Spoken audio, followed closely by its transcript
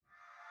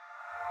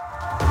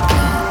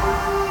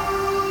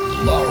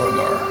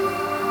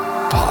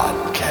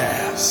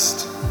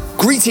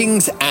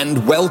Greetings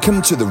and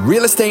welcome to the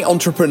Real Estate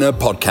Entrepreneur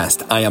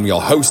Podcast. I am your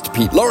host,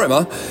 Pete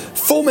Lorimer,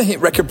 former hit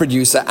record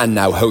producer and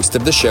now host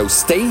of the show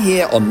Stay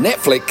Here on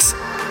Netflix.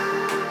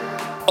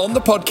 On the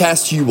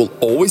podcast, you will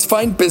always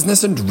find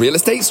business and real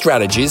estate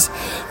strategies,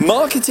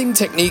 marketing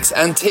techniques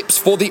and tips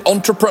for the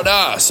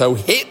entrepreneur. So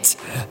hit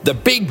the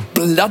big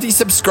bloody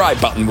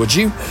subscribe button, would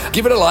you?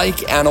 Give it a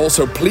like and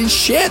also please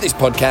share this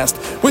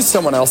podcast with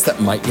someone else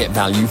that might get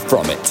value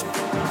from it.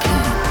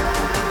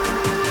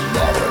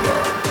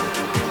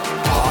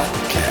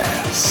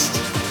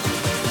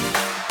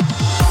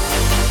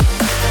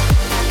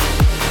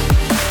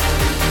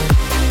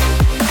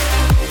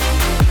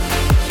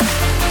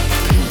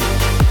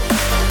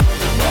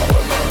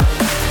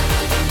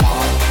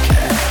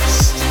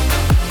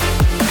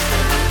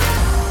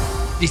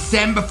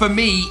 December for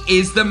me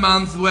is the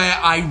month where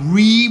I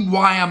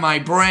rewire my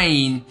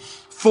brain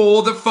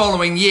for the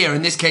following year.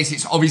 In this case,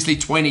 it's obviously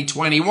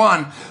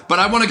 2021, but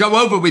I want to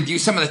go over with you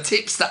some of the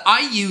tips that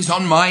I use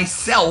on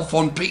myself,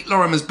 on Pete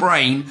Lorimer's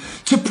brain,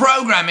 to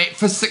program it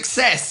for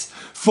success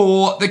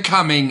for the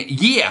coming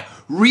year.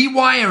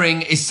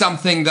 Rewiring is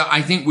something that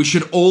I think we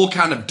should all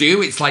kind of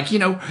do. It's like,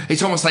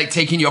 it's almost like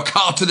taking your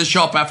car to the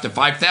shop after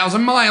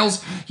 5,000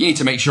 miles. You need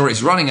to make sure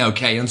it's running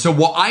okay. And so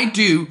what I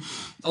do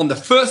on the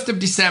 1st of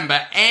December,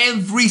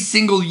 every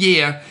single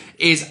year,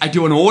 is I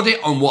do an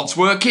audit on what's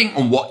working,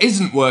 on what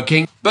isn't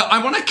working. But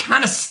I want to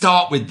kind of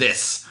start with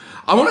this.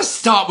 I want to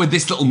start with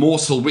this little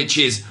morsel, which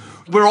is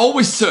we're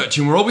always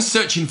searching. We're always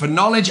searching for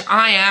knowledge.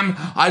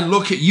 I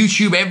look at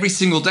YouTube every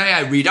single day.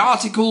 I read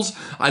articles.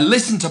 I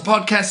listen to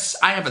podcasts.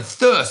 I have a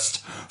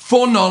thirst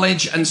for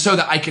knowledge, and so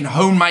that I can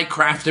hone my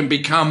craft and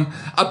become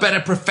a better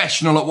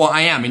professional at what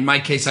I am. In my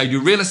case, I do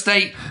real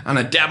estate and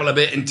I dabble a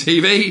bit in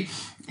TV.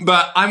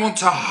 But I want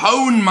to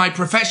hone my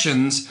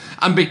professions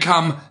and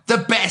become the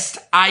best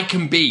I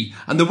can be.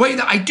 And the way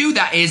that I do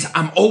that is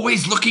I'm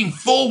always looking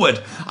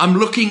forward. I'm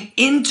looking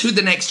into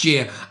the next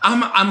year.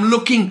 I'm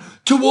looking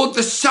toward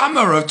the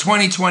summer of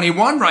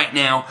 2021 right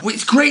now.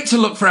 It's great to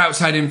look for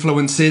outside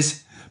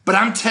influences, but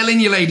I'm telling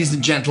you, ladies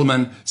and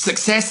gentlemen,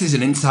 success is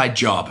an inside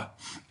job.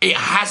 It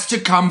has to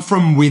come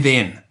from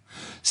within.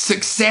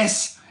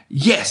 Success,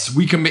 yes,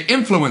 we can be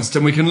influenced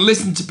and we can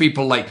listen to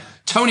people like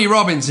Tony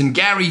Robbins and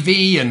Gary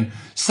Vee and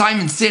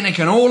Simon Sinek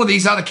and all of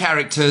these other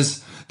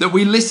characters that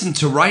we listen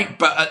to, right?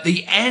 But at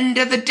the end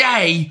of the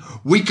day,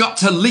 we got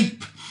to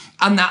leap.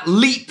 And that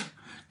leap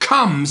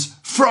comes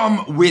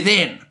from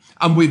within.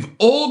 And we've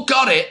all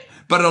got it,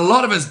 but a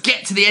lot of us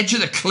get to the edge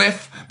of the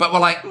cliff, but we're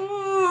like,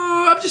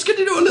 I'm just going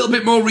to do a little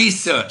bit more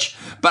research.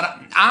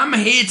 But I'm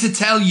here to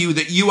tell you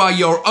that you are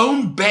your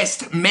own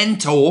best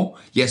mentor.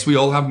 Yes, we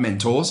all have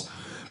mentors.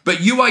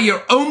 But you are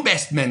your own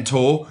best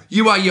mentor.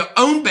 You are your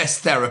own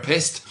best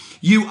therapist.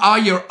 You are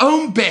your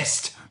own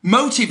best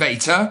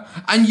motivator.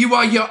 And you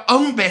are your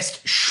own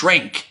best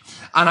shrink.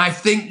 And I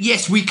think,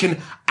 yes, we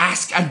can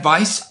ask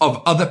advice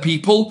of other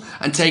people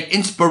and take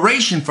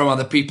inspiration from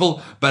other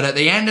people. But at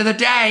the end of the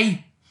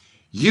day,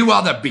 you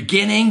are the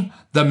beginning,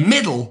 the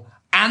middle,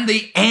 and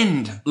the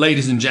end,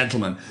 ladies and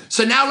gentlemen.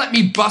 So now let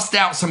me bust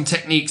out some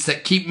techniques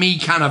that keep me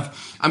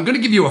I'm going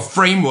to give you a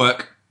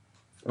framework.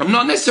 I'm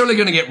not necessarily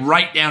going to get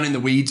right down in the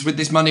weeds with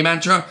this Monday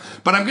mantra,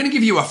 but I'm going to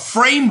give you a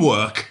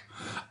framework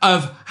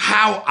of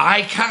how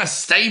I kind of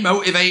stay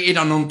motivated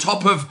and on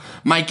top of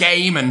my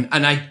game and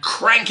I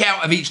crank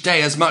out of each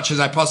day as much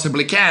as I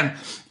possibly can.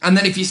 And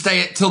then if you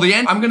stay till the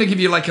end, I'm going to give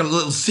you like a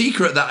little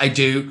secret that I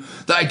do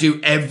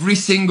every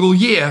single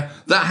year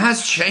that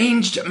has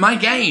changed my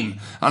game.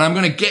 And I'm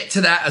going to get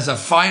to that as a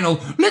final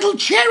little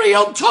cherry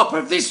on top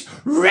of this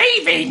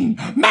raving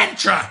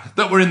mantra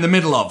that we're in the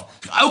middle of.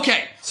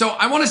 Okay, so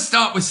I want to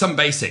start with some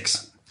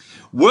basics.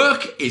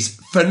 Work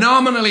is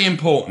phenomenally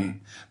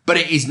important, but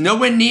it is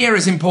nowhere near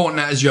as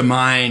important as your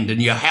mind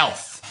and your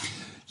health.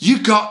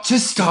 You got to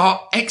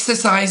start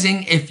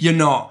exercising if you're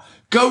not.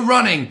 Go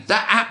running.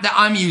 That app that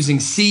I'm using,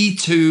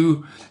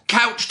 C2,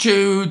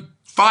 Couch2,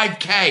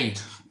 5K.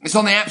 It's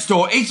on the App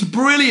Store. It's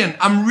brilliant.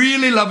 I'm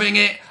really loving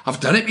it. I've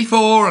done it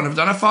before and I've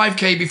done a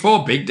 5K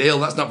before. Big deal.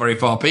 That's not very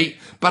far, Pete.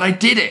 But I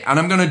did it and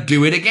I'm going to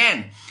do it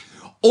again.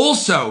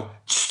 Also,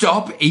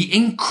 stop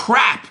eating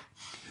crap.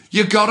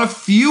 You got to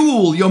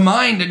fuel your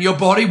mind and your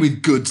body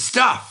with good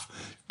stuff.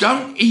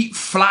 Don't eat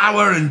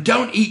flour and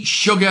don't eat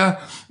sugar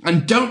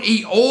and don't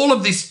eat all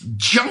of this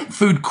junk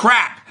food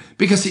crap.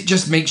 Because it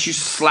just makes you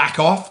slack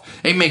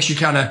off. It makes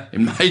you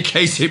in my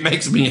case, it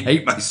makes me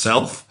hate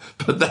myself.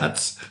 But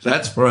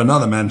that's for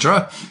another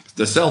mantra.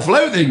 The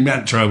self-loathing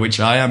mantra,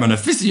 which I am an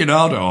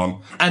aficionado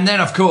on. And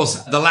then, of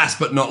course, the last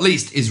but not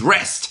least is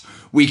rest.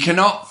 We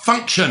cannot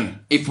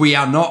function if we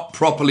are not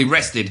properly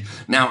rested.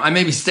 Now, I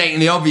may be stating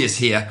the obvious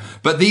here,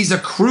 but these are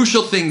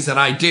crucial things that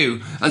I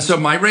do. And so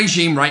my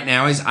regime right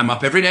now is I'm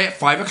up every day at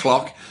 5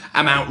 o'clock.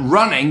 I'm out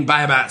running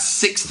by about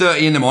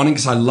 6:30 in the morning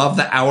because I love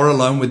the hour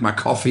alone with my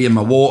coffee and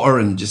my water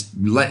and just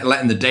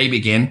letting the day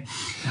begin.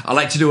 I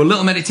like to do a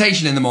little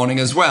meditation in the morning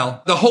as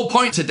well. The whole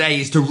point today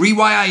is to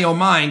rewire your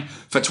mind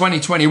for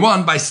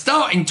 2021 by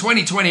starting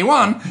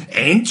 2021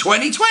 in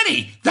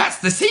 2020. That's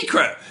the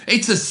secret.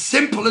 It's as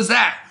simple as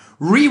that.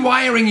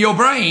 rewiring your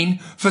brain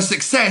for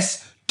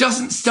success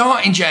doesn't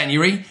start in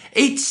January.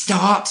 It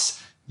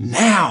starts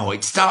now.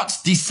 It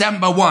starts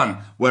December 1,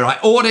 where I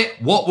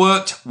audit what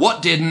worked,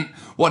 what didn't,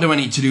 what do I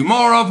need to do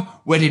more of,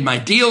 where did my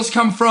deals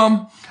come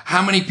from,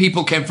 how many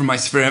people came from my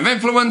sphere of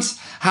influence,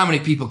 how many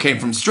people came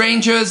from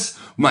strangers,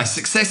 my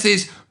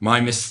successes,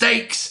 my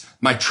mistakes,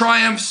 my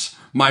triumphs,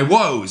 my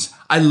woes.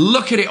 I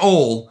look at it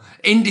all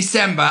in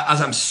December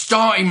as I'm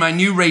starting my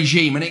new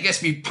regime, and it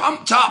gets me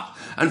pumped up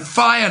and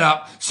fired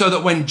up so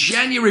that when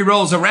January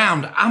rolls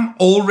around, I'm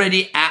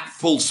already at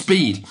full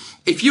speed.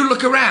 If you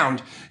look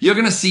around, you're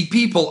going to see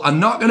people are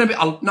not going to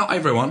be, not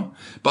everyone,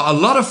 but a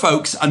lot of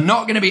folks are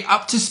not going to be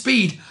up to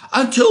speed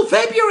until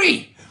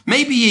February,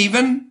 maybe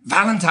even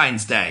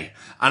Valentine's Day.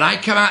 And I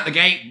come out the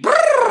gate,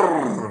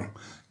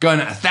 going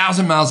at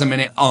 1,000 miles a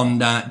minute on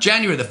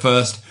January the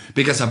 1st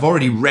because I've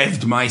already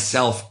revved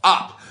myself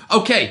up.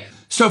 Okay,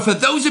 so for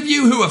those of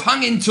you who have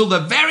hung in till the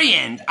very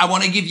end, I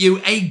want to give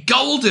you a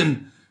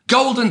golden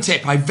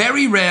tip. I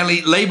very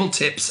rarely label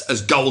tips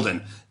as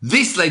golden.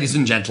 This, ladies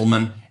and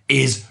gentlemen,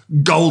 is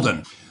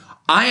golden.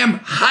 I am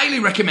highly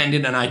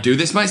recommending, and I do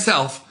this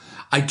myself,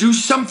 I do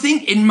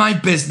something in my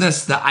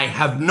business that I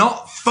have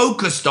not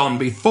focused on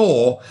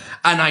before,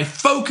 and I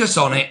focus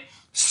on it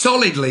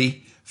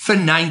solidly for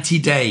 90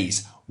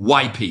 days.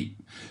 Why, Pete?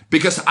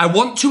 Because I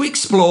want to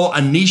explore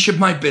a niche of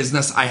my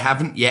business I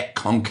haven't yet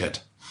conquered.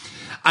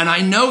 And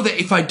I know that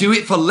if I do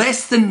it for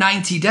less than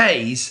 90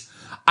 days,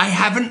 I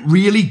haven't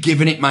really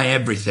given it my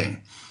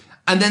everything.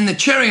 And then the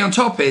cherry on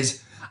top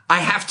is I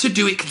have to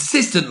do it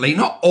consistently,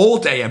 not all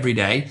day, every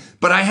day,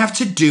 but I have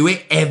to do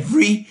it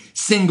every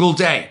single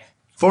day.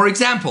 For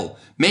example,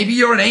 maybe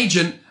you're an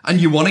agent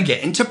and you want to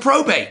get into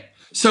probate.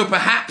 So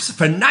perhaps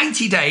for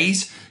 90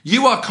 days,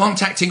 you are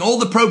contacting all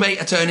the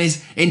probate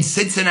attorneys in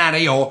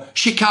Cincinnati or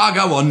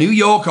Chicago or New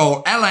York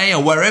or LA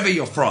or wherever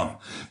you're from.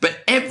 But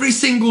every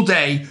single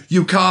day,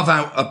 you carve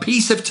out a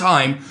piece of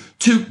time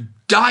to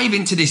dive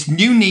into this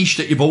new niche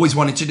that you've always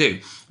wanted to do.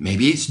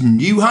 Maybe it's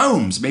new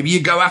homes. Maybe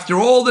you go after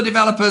all the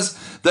developers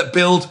that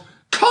build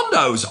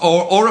condos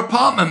or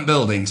apartment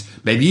buildings.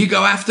 Maybe you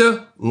go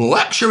after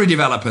luxury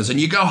developers and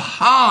you go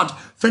hard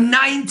for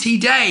 90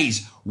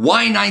 days.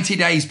 Why 90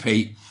 days,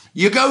 Pete?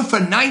 You go for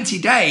 90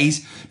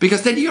 days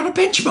because then you're on a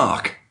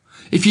benchmark.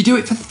 If you do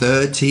it for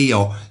 30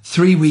 or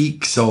 3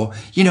 weeks or,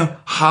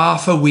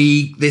 half a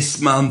week this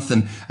month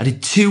and I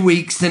did 2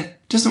 weeks, then it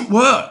doesn't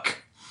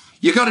work.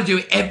 You got to do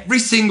it every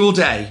single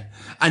day.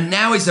 And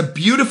now is a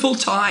beautiful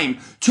time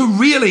to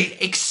really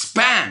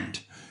expand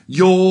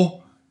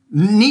your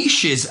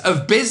niches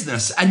of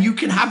business, and you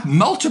can have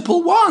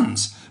multiple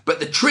ones. But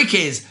the trick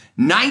is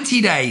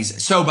 90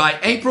 days. So by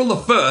April the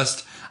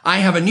 1st, I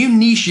have a new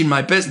niche in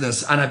my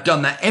business, and I've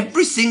done that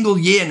every single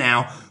year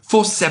now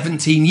for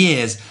 17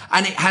 years.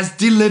 And it has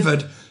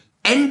delivered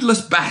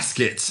endless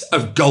baskets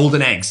of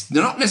golden eggs.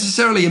 They're not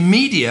necessarily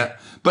immediate,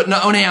 but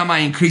not only am I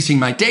increasing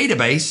my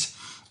database,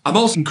 I'm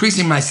also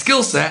increasing my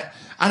skill set,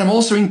 and I'm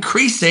also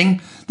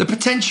increasing the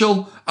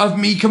potential of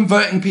me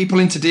converting people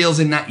into deals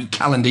in that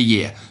calendar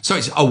year. So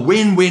it's a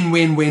win, win,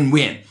 win, win,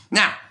 win.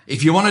 Now,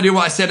 if you want to do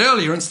what I said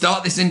earlier and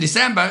start this in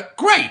December,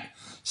 great.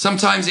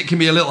 Sometimes it can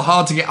be a little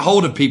hard to get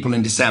hold of people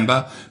in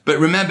December, but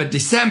remember,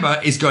 December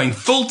is going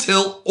full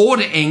tilt,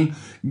 auditing,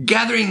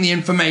 gathering the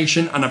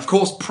information, and of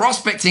course,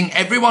 prospecting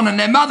everyone and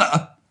their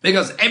mother,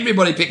 because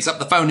everybody picks up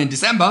the phone in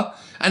December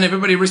and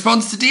everybody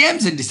responds to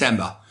DMs in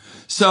December.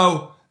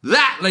 So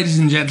that, ladies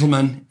and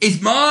gentlemen,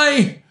 is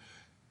my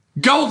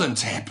golden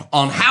tip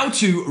on how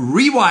to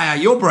rewire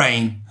your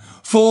brain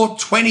for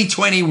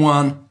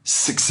 2021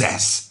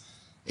 success.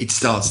 It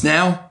starts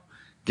now.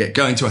 Get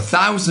going to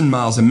 1,000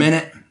 miles a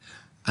minute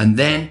and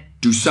then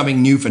do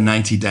something new for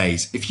 90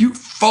 days. If you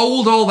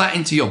fold all that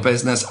into your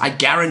business, I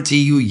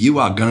guarantee you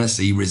are going to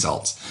see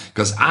results,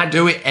 because I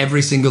do it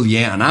every single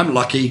year and I'm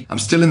lucky. I'm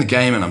still in the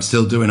game and I'm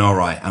still doing all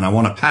right. And I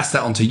want to pass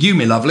that on to you,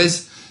 me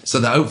lovelies, so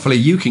that hopefully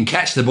you can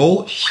catch the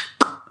ball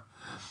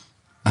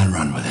and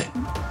run with it.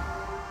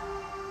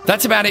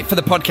 That's about it for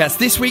the podcast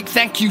this week.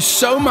 Thank you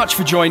so much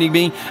for joining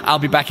me. I'll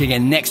be back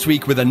again next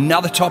week with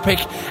another topic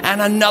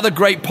and another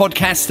great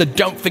podcast. So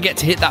don't forget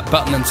to hit that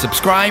button and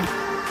subscribe.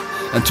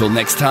 Until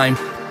next time,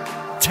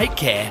 take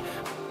care,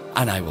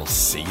 and I will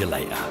see you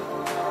later.